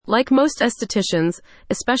Like most estheticians,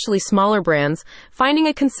 especially smaller brands, finding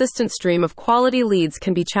a consistent stream of quality leads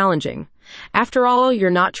can be challenging. After all, you're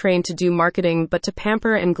not trained to do marketing, but to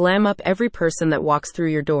pamper and glam up every person that walks through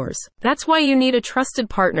your doors. That's why you need a trusted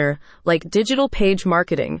partner like Digital Page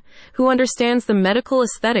Marketing, who understands the medical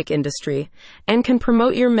aesthetic industry and can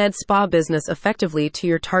promote your med spa business effectively to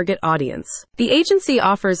your target audience. The agency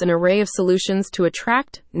offers an array of solutions to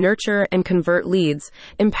attract, nurture, and convert leads,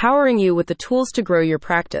 empowering you with the tools to grow your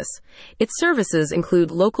practice. Its services include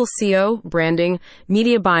local SEO, branding,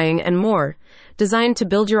 media buying, and more, designed to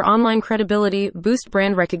build your online credibility, boost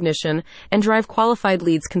brand recognition, and drive qualified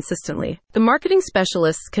leads consistently. The marketing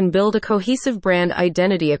specialists can build a cohesive brand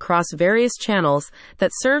identity across various channels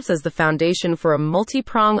that serves as the foundation for a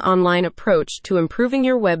multi-pronged online approach to improving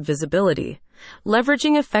your web visibility.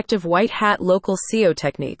 Leveraging effective white-hat local SEO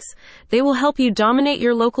techniques, they will help you dominate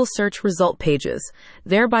your local search result pages,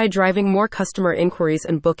 thereby driving more customer inquiries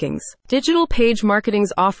and bookings. Digital Page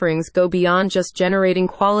Marketing's offerings go beyond just generating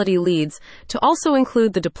quality leads to also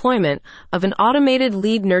include the deployment of an automated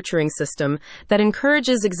lead nurturing system that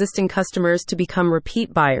encourages existing customers to become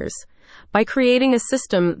repeat buyers. By creating a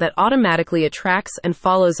system that automatically attracts and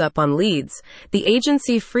follows up on leads, the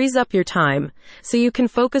agency frees up your time so you can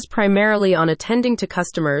focus primarily on attending to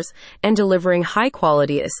customers and delivering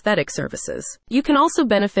high-quality aesthetic services. You can also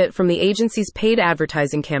benefit from the agency's paid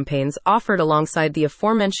advertising campaigns offered alongside the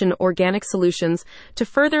aforementioned organic solutions to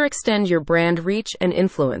further extend your brand reach and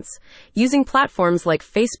influence. Using platforms like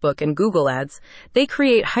Facebook and Google Ads, they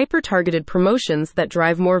create hyper-targeted promotions that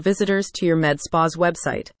drive more visitors to your med spa's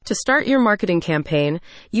website. To start your marketing campaign,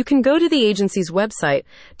 you can go to the agency's website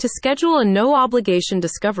to schedule a no-obligation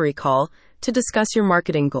discovery call to discuss your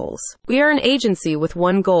marketing goals. We are an agency with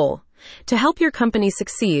one goal: to help your company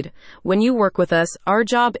succeed. When you work with us, our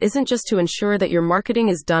job isn't just to ensure that your marketing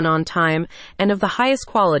is done on time and of the highest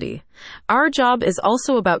quality. Our job is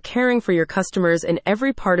also about caring for your customers in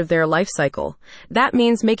every part of their life cycle. That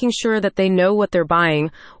means making sure that they know what they're buying,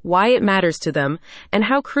 why it matters to them, and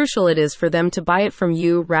how crucial it is for them to buy it from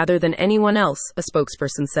you rather than anyone else, a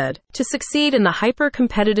spokesperson said. To succeed in the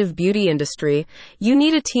hyper-competitive beauty industry, you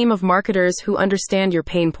need a team of marketers who understand your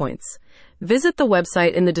pain points. Visit the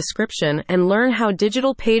website in the description and learn how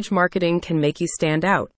Digital Page Marketing can make you stand out.